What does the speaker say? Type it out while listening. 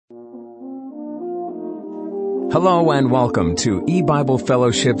Hello and welcome to E-Bible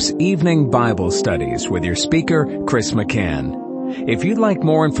Fellowship's Evening Bible Studies with your speaker, Chris McCann. If you'd like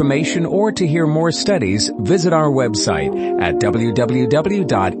more information or to hear more studies, visit our website at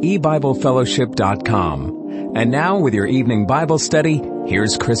www.ebiblefellowship.com. And now with your evening Bible study,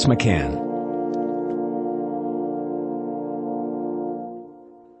 here's Chris McCann.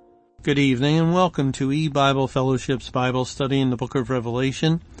 Good evening and welcome to E-Bible Fellowship's Bible study in the book of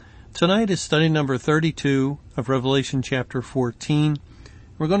Revelation. Tonight is study number 32 of Revelation chapter 14.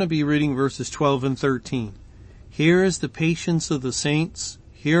 We're going to be reading verses 12 and 13. Here is the patience of the saints.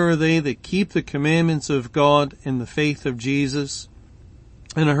 Here are they that keep the commandments of God in the faith of Jesus.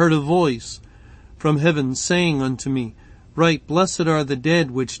 And I heard a voice from heaven saying unto me, Write, blessed are the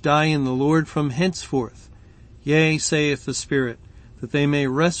dead which die in the Lord from henceforth. Yea, saith the Spirit, that they may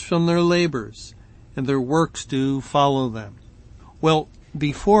rest from their labors, and their works do follow them. Well,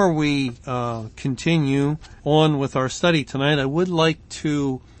 before we continue on with our study tonight, I would like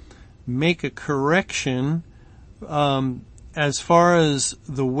to make a correction as far as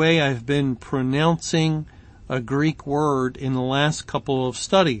the way I've been pronouncing a Greek word in the last couple of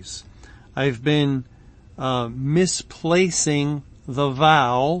studies. I've been misplacing the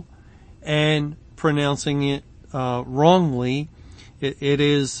vowel and pronouncing it wrongly. It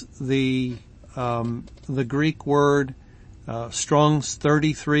is the Greek word Strong's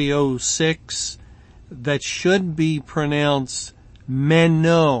 3306 that should be pronounced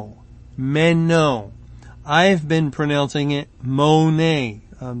meno. I've been pronouncing it monet,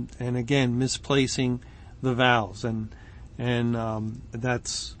 and again misplacing the vowels, and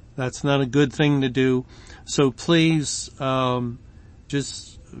that's not a good thing to do. So please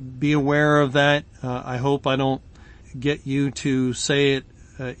just be aware of that. I hope I don't get you to say it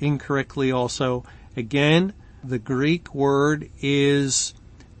incorrectly also. Again, the Greek word is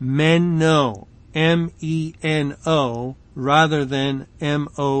meno, M-E-N-O, rather than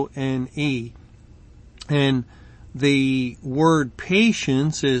M-O-N-E. And the word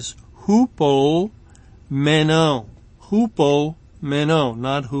patience is hupomeno,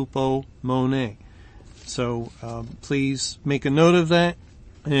 not hupomone. So please make a note of that.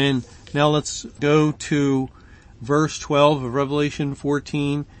 And now let's go to verse 12 of Revelation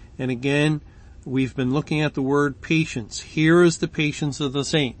 14. And again, we've been looking at the word patience. Here is the patience of the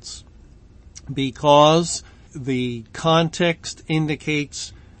saints, because the context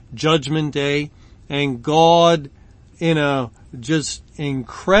indicates Judgment Day, and God, in a just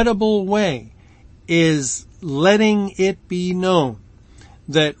incredible way, is letting it be known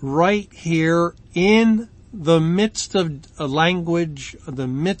that right here in the midst of a language, the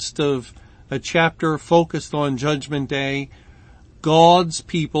midst of a chapter focused on Judgment Day, God's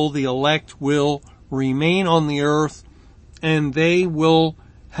people, the elect, will remain on the earth, and they will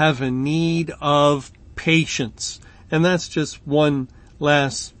have a need of patience. And that's just one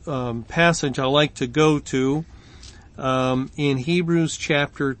last passage I like to go to in Hebrews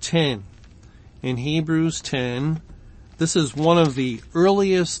chapter 10. In Hebrews 10, this is one of the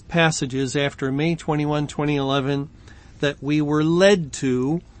earliest passages after May 21, 2011 that we were led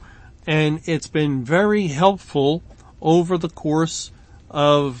to, and it's been very helpful over the course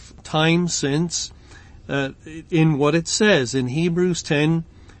of time since, in what it says in Hebrews 10,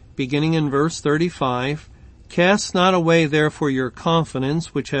 beginning in verse 35, Cast not away therefore your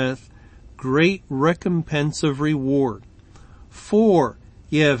confidence, which hath great recompense of reward. For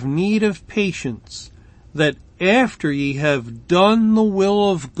ye have need of patience, that after ye have done the will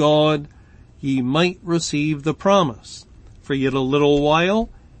of God, ye might receive the promise. For yet a little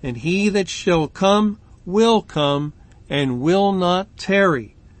while, and he that shall come will come, and will not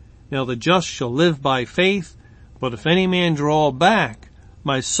tarry. Now the just shall live by faith, but if any man draw back,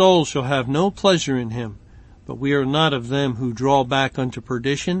 my soul shall have no pleasure in him. But we are not of them who draw back unto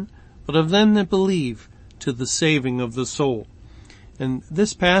perdition, but of them that believe to the saving of the soul. And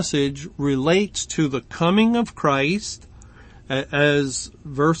this passage relates to the coming of Christ, as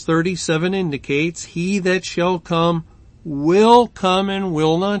verse 37 indicates, he that shall come will come and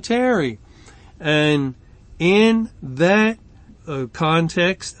will not tarry. And in that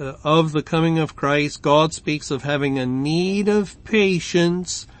context of the coming of Christ, God speaks of having a need of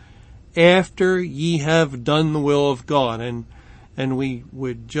patience after ye have done the will of God. And we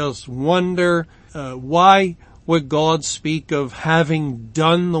would just wonder, why would God speak of having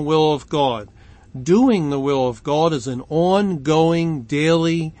done the will of God? Doing the will of God is an ongoing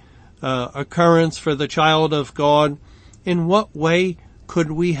daily occurrence for the child of God. In what way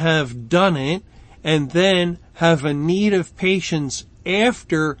could we have done it and then have a need of patience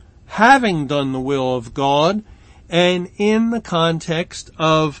after having done the will of God, and in the context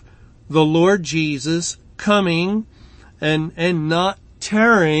of the Lord Jesus coming and not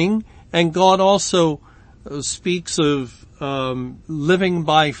tarrying. And God also speaks of living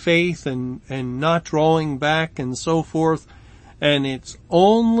by faith and not drawing back and so forth. And it's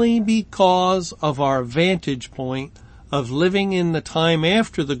only because of our vantage point of living in the time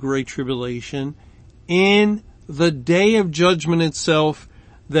after the Great Tribulation, in the day of judgment itself,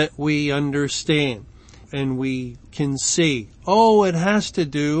 that we understand and we can see, it has to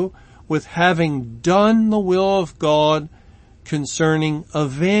do with having done the will of God concerning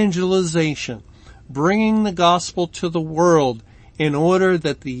evangelization, bringing the gospel to the world in order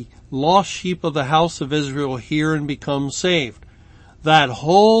that the lost sheep of the house of Israel hear and become saved. That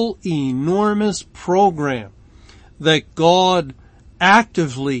whole enormous program that God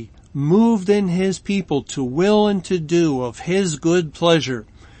actively moved in His people to will and to do of His good pleasure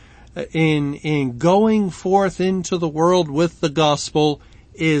in going forth into the world with the gospel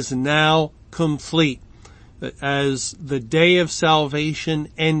is now complete. As the day of salvation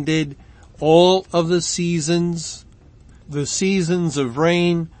ended, all of the seasons of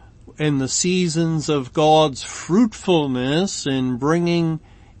rain and the seasons of God's fruitfulness in bringing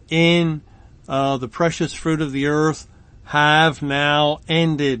in the precious fruit of the earth have now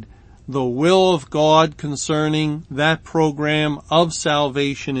ended. The will of God concerning that program of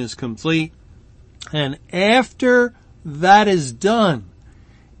salvation is complete. And after that is done,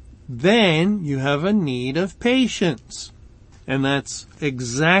 then you have a need of patience. And that's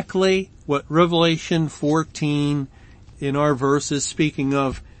exactly what Revelation 14 in our verse is speaking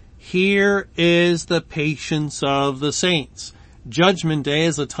of. Here is the patience of the saints. Judgment Day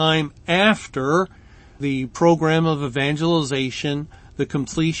is a time after the program of evangelization, the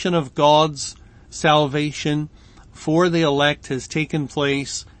completion of God's salvation for the elect has taken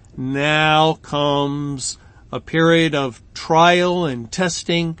place. Now comes a period of trial and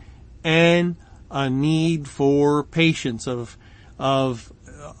testing and a need for patience, of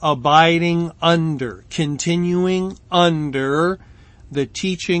abiding under, continuing under the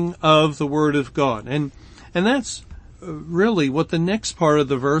teaching of the Word of God. And that's really what the next part of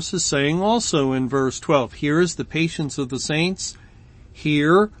the verse is saying also in verse 12. Here is the patience of the saints.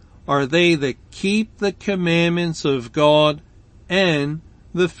 Here are they that keep the commandments of God and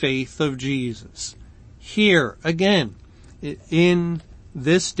the faith of Jesus. Here, again, in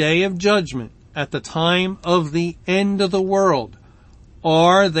this day of judgment, at the time of the end of the world,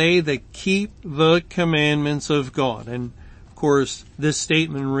 are they that keep the commandments of God. And of course, this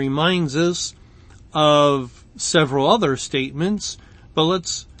statement reminds us of several other statements, but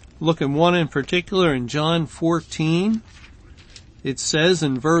let's look at one in particular in John 14. It says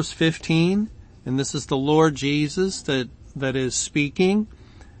in verse 15, and this is the Lord Jesus that is speaking.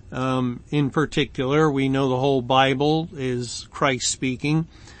 In particular, we know the whole Bible is Christ speaking,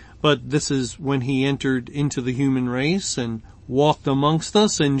 but this is when He entered into the human race and walked amongst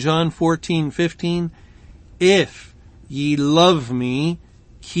us. In John 14:15, if ye love me,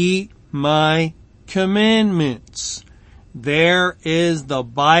 keep my commandments. There is the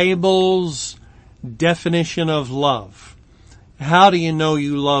Bible's definition of love. How do you know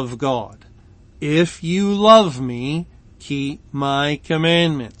you love God? If you love me, keep my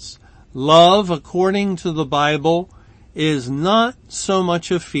commandments. Love, according to the Bible, is not so much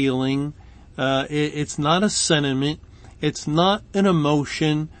a feeling. It's not a sentiment. It's not an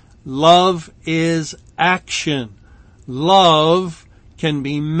emotion. Love is action. Love can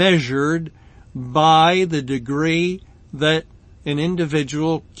be measured by the degree that an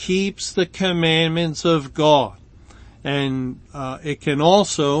individual keeps the commandments of God. And it can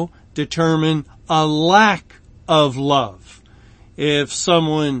also determine a lack of love. If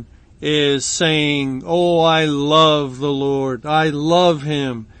someone is saying, I love the Lord, I love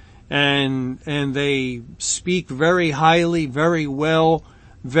Him, and they speak very highly, very well,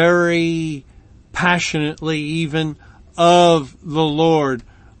 very passionately even of the Lord.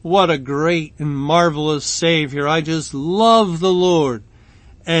 What a great and marvelous Savior. I just love the Lord.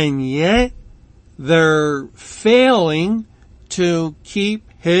 And yet, they're failing to keep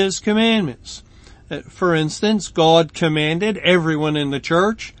His commandments. For instance, God commanded everyone in the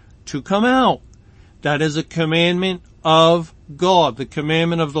church to come out. That is a commandment of God, the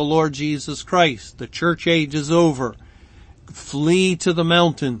commandment of the Lord Jesus Christ. The church age is over. Flee to the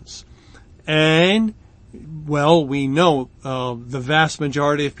mountains. And, we know the vast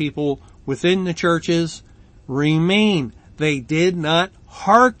majority of people within the churches remain. They did not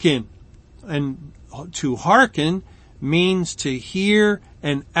hearken. And to hearken means to hear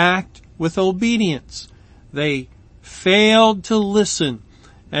and act with obedience. They failed to listen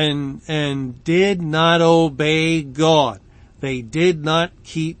and did not obey God. They did not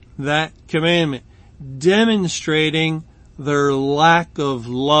keep that commandment. demonstrating their lack of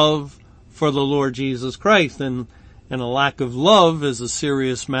love for the Lord Jesus Christ. And a lack of love is a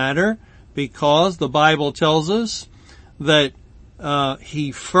serious matter, because the Bible tells us that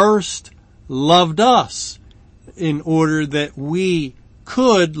He first loved us in order that we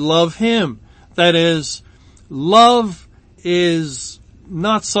could love Him. That is, love is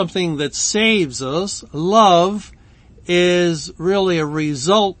not something that saves us. Love is really a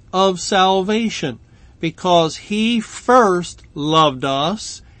result of salvation, because He first loved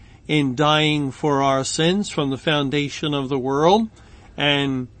us in dying for our sins from the foundation of the world,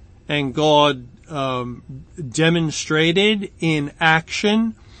 and God demonstrated in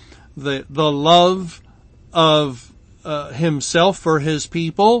action the love of Himself for His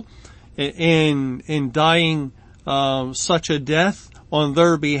people in dying such a death on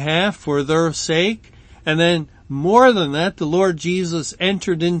their behalf for their sake. And then more than that, the Lord Jesus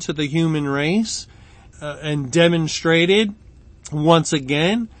entered into the human race and demonstrated once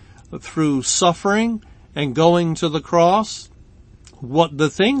again through suffering and going to the cross what the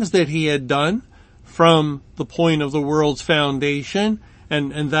things that He had done from the point of the world's foundation.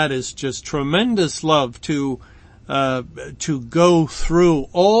 And that is just tremendous love to go through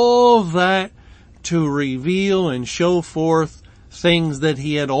all that to reveal and show forth things that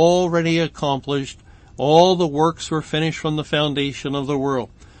He had already accomplished. All the works were finished from the foundation of the world.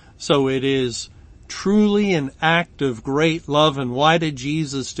 So it is truly an act of great love. And why did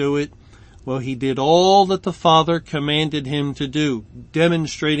Jesus do it? Well, He did all that the Father commanded Him to do,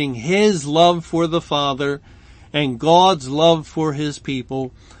 demonstrating His love for the Father and God's love for His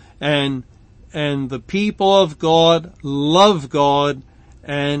people. And the people of God love God,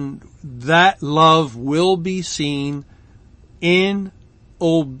 and that love will be seen in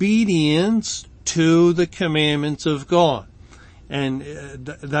obedience to the commandments of God. And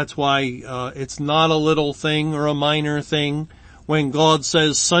that's why it's not a little thing or a minor thing when God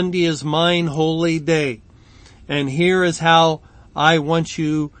says, Sunday is mine holy day, and here is how I want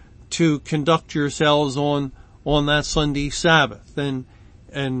you to conduct yourselves on that Sunday Sabbath. And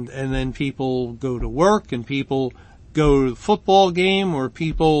then people go to work, and people go to the football game, or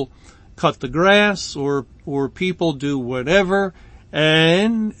people cut the grass, or people do whatever,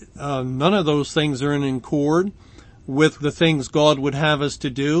 and none of those things are in accord with the things God would have us to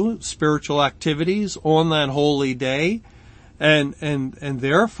do, spiritual activities on that holy day. And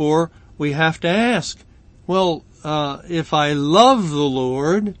therefore we have to ask, well, if I love the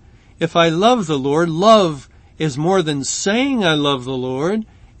Lord, love is more than saying I love the Lord.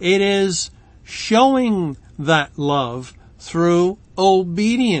 It is showing that love through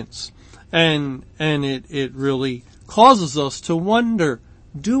obedience. And it really causes us to wonder,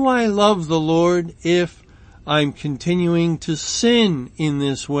 do I love the Lord if I'm continuing to sin in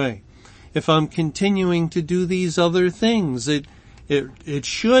this way? If I'm continuing to do these other things, it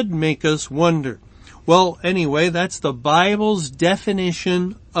should make us wonder. Well, anyway, that's the Bible's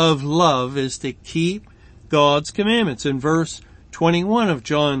definition of love, is to keep God's commandments. In verse 21 of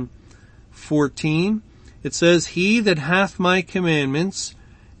John 14, it says, He that hath my commandments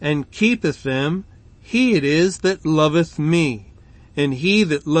and keepeth them, he it is that loveth me. And he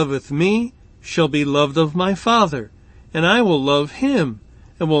that loveth me shall be loved of my Father, and I will love him,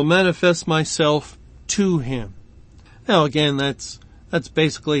 and will manifest myself to him. Now again, that's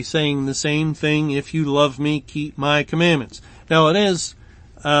basically saying the same thing. If you love me, keep my commandments. Now it is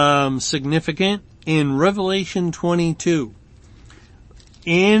significant in Revelation 22,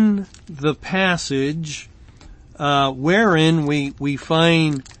 in the passage wherein we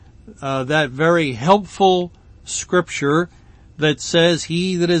find that very helpful scripture that says,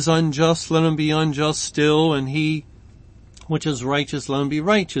 He that is unjust, let him be unjust still, and he which is righteous, let him be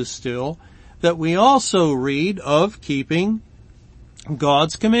righteous still, that we also read of keeping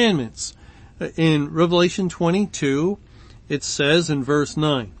God's commandments. In Revelation 22, it says in verse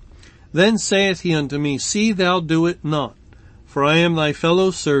 9, Then saith he unto me, See thou do it not, for I am thy fellow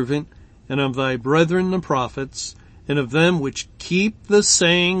servant, and of thy brethren the prophets, and of them which keep the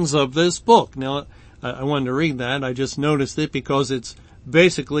sayings of this book. Now, I wanted to read that. I just noticed it because it's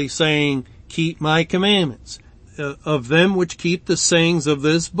basically saying, keep my commandments. Of them which keep the sayings of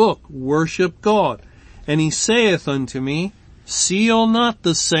this book, worship God. And he saith unto me, Seal not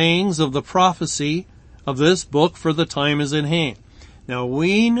the sayings of the prophecy of this book, for the time is at hand. Now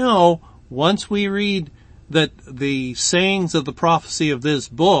we know, once we read that the sayings of the prophecy of this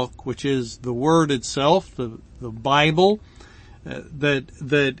book, which is the word itself, the Bible,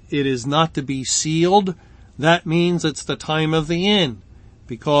 that it is not to be sealed, that means it's the time of the end.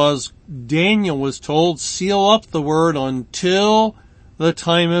 Because Daniel was told, seal up the word until the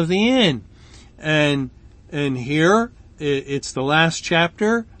time of the end. And here, it's the last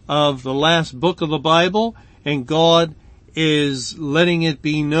chapter of the last book of the Bible, and God is letting it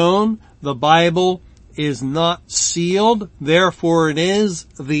be known the Bible is not sealed, therefore it is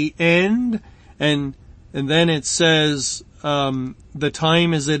the end. And then it says, the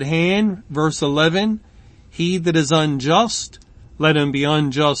time is at hand, verse 11, he that is unjust, let him be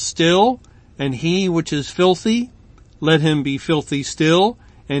unjust still, and he which is filthy, let him be filthy still,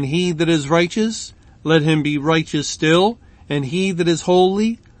 and he that is righteous, let him be righteous still, and he that is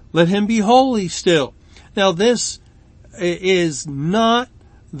holy, let him be holy still. Now this is not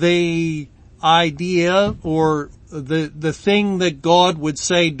the idea or the thing that God would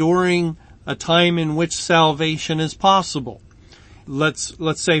say during a time in which salvation is possible. Let's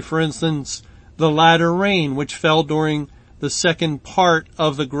say, for instance, the latter rain, which fell during the second part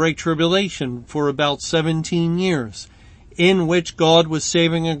of the Great Tribulation for about 17 years, in which God was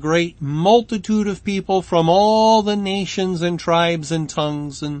saving a great multitude of people from all the nations and tribes and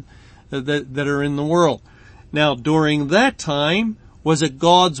tongues and that are in the world. Now, during that time, was it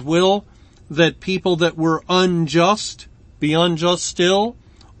God's will that people that were unjust be unjust still,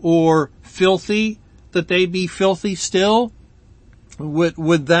 or filthy that they be filthy still?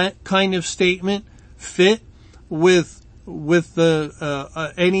 Would that kind of statement fit with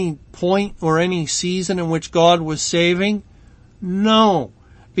the any point or any season in which God was saving? No,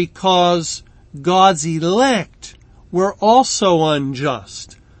 because God's elect were also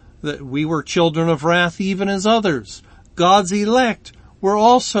unjust. That we were children of wrath even as others. God's elect were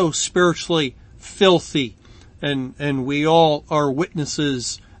also spiritually filthy, and we all are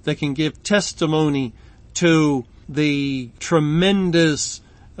witnesses that can give testimony to the tremendous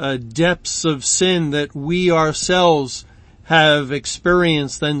depths of sin that we ourselves have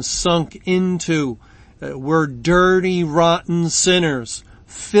experienced and sunk into. We're dirty, rotten sinners,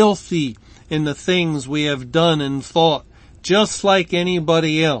 filthy in the things we have done and thought, just like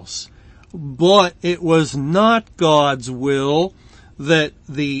anybody else. But it was not God's will that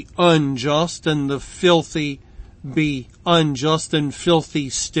the unjust and the filthy be unjust and filthy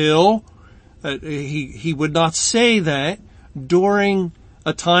still. He would not say that during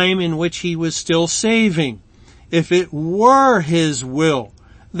a time in which he was still saving. If it were his will,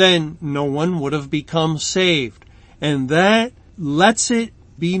 then no one would have become saved. And that lets it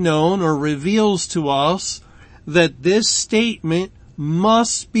be known or reveals to us that this statement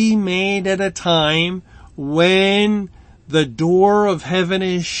must be made at a time when the door of heaven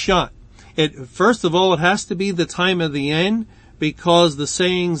is shut. First of all, it has to be the time of the end, because the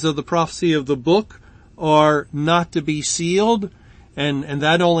sayings of the prophecy of the book are not to be sealed, and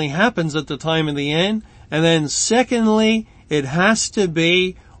that only happens at the time of the end. And then secondly, it has to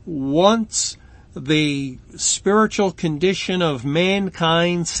be once the spiritual condition of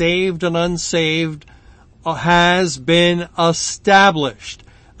mankind, saved and unsaved, has been established.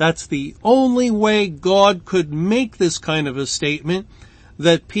 That's the only way God could make this kind of a statement,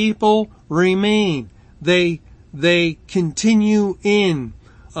 that people remain. They continue in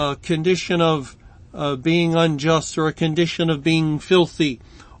a condition of being unjust, or a condition of being filthy,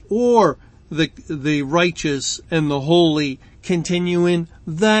 or the righteous and the holy continue in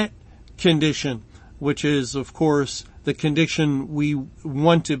that condition, which is, of course, the condition we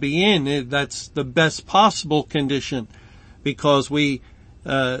want to be in. That's the best possible condition, because we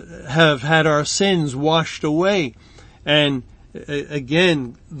have had our sins washed away. And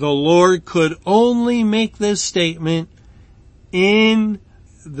again, the Lord could only make this statement in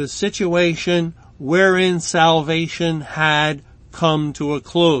the situation wherein salvation had come to a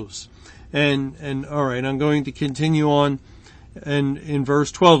close. And all right, I'm going to continue on. And in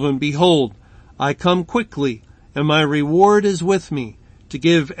verse 12, and behold, I come quickly, and my reward is with me, to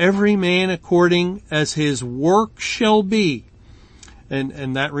give every man according as his work shall be.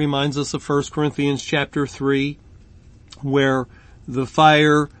 And that reminds us of 1 Corinthians chapter 3, where the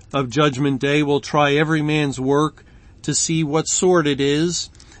fire of judgment day will try every man's work to see what sort it is.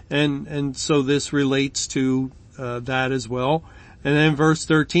 And so this relates to that as well. And then verse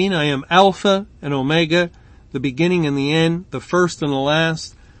 13, I am Alpha and Omega, the beginning and the end, the first and the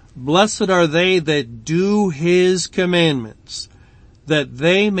last. Blessed are they that do his commandments, that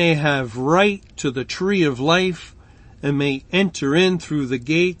they may have right to the tree of life, and may enter in through the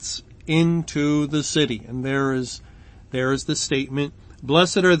gates into the city. And there is the statement,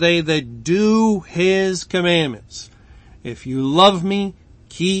 blessed are they that do his commandments. If you love me,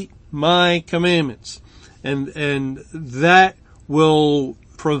 keep my commandments. And that will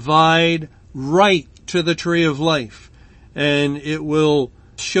provide right to the tree of life. And it will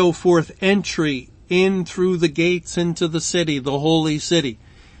show forth entry in through the gates into the city, the holy city.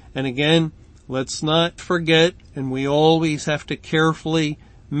 And again, let's not forget, and we always have to carefully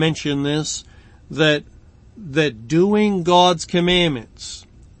mention this, that doing God's commandments,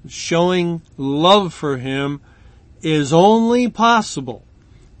 showing love for Him, is only possible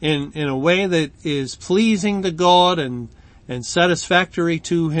in a way that is pleasing to God and satisfactory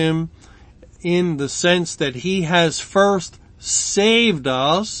to Him, in the sense that He has first saved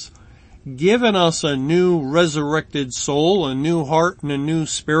us, given us a new resurrected soul, a new heart and a new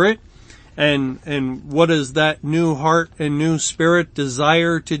spirit. And what does that new heart and new spirit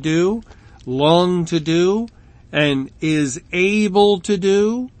desire to do, long to do, and is able to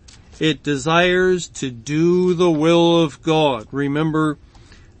do? It desires to do the will of God. Remember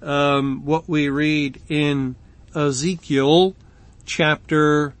what we read in Ezekiel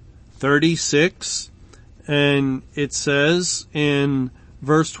chapter 36, and it says in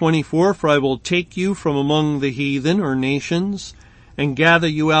verse 24, "For I will take you from among the heathen or nations, and gather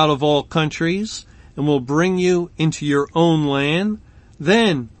you out of all countries, and will bring you into your own land.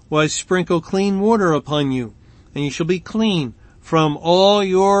 Then will I sprinkle clean water upon you, and you shall be clean. From all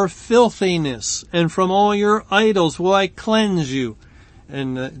your filthiness and from all your idols will I cleanse you."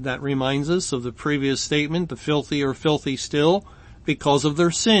 And that reminds us of the previous statement, the filthy are filthy still because of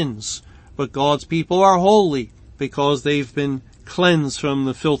their sins. But God's people are holy because they've been cleansed from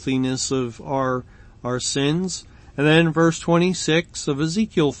the filthiness of our sins. And then verse 26 of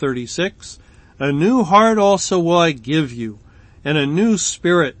Ezekiel 36, "A new heart also will I give you, and a new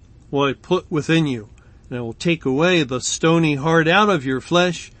spirit will I put within you. And I will take away the stony heart out of your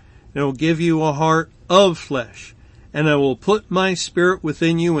flesh, and I will give you a heart of flesh. And I will put my spirit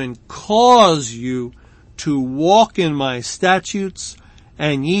within you and cause you to walk in my statutes,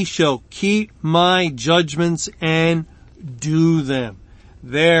 and ye shall keep my judgments and do them."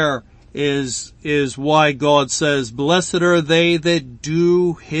 There is why God says, "Blessed are they that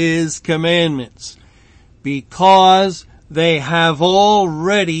do His commandments," because they have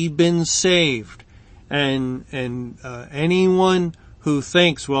already been saved. And anyone who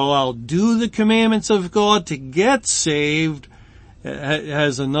thinks, well, I'll do the commandments of God to get saved,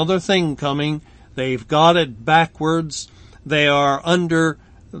 has another thing coming. They've got it backwards. They are under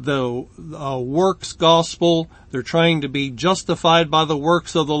the works gospel. They're trying to be justified by the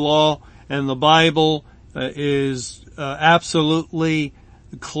works of the law, and the Bible is absolutely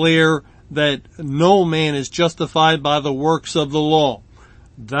clear that no man is justified by the works of the law.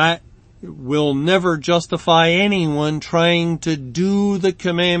 That will never justify anyone trying to do the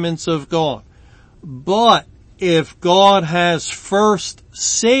commandments of God. But if God has first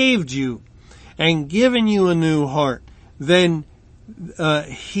saved you and given you a new heart, then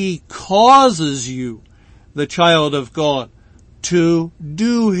He causes you, the child of God, to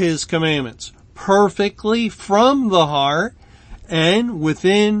do His commandments perfectly from the heart and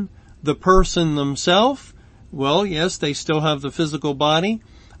within the person themselves. Well, yes, they still have the physical body,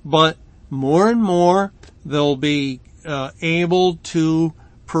 but more and more they'll be able to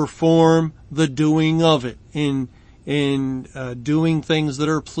perform the doing of it in doing things that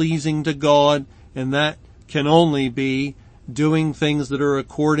are pleasing to God, and that can only be doing things that are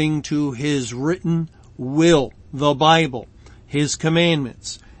according to His written will, the Bible, His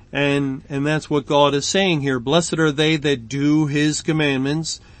commandments. And that's what God is saying here. Blessed are they that do His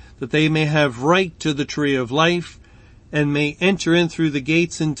commandments, that they may have right to the tree of life, and may enter in through the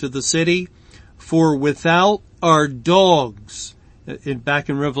gates into the city. For without are dogs, back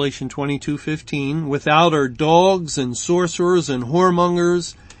in Revelation 22:15, without are dogs and sorcerers and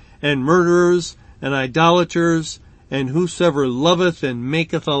whoremongers and murderers and idolaters, and whosoever loveth and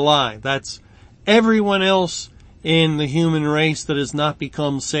maketh a lie. That's everyone else in the human race that has not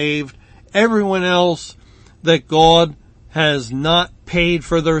become saved, everyone else that God has not paid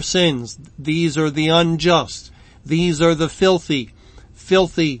for their sins. These are the unjust. These are the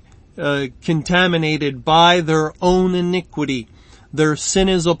filthy, contaminated by their own iniquity. Their sin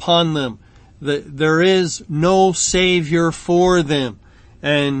is upon them. There is no Savior for them.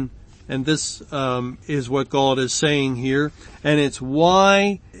 And this is what God is saying here. And it's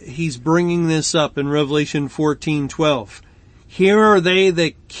why He's bringing this up in Revelation 14:12. Here are they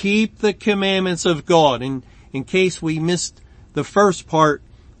that keep the commandments of God. And in case we missed the first part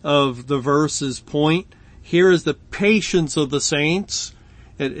of the verse's point, here is the patience of the saints.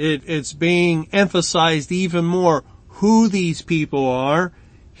 It's being emphasized even more who these people are.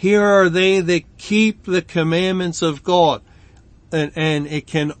 Here are they that keep the commandments of God. And it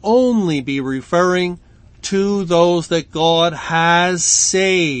can only be referring to those that God has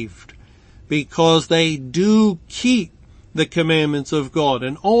saved, because they do keep the commandments of God.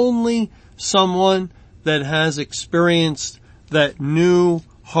 And only someone that has experienced that new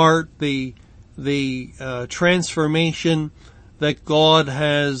heart, the the transformation that God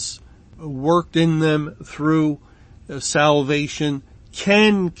has worked in them through salvation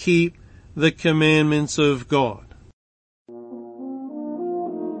can keep the commandments of God.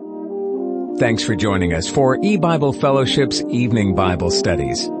 Thanks for joining us for E-Bible Fellowship's Evening Bible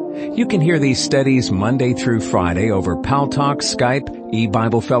Studies. You can hear these studies Monday through Friday over Paltalk, Skype,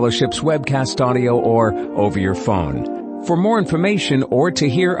 E-Bible Fellowship's webcast audio, or over your phone. For more information or to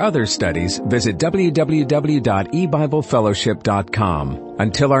hear other studies, visit www.ebiblefellowship.com.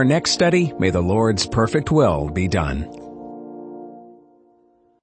 Until our next study, may the Lord's perfect will be done.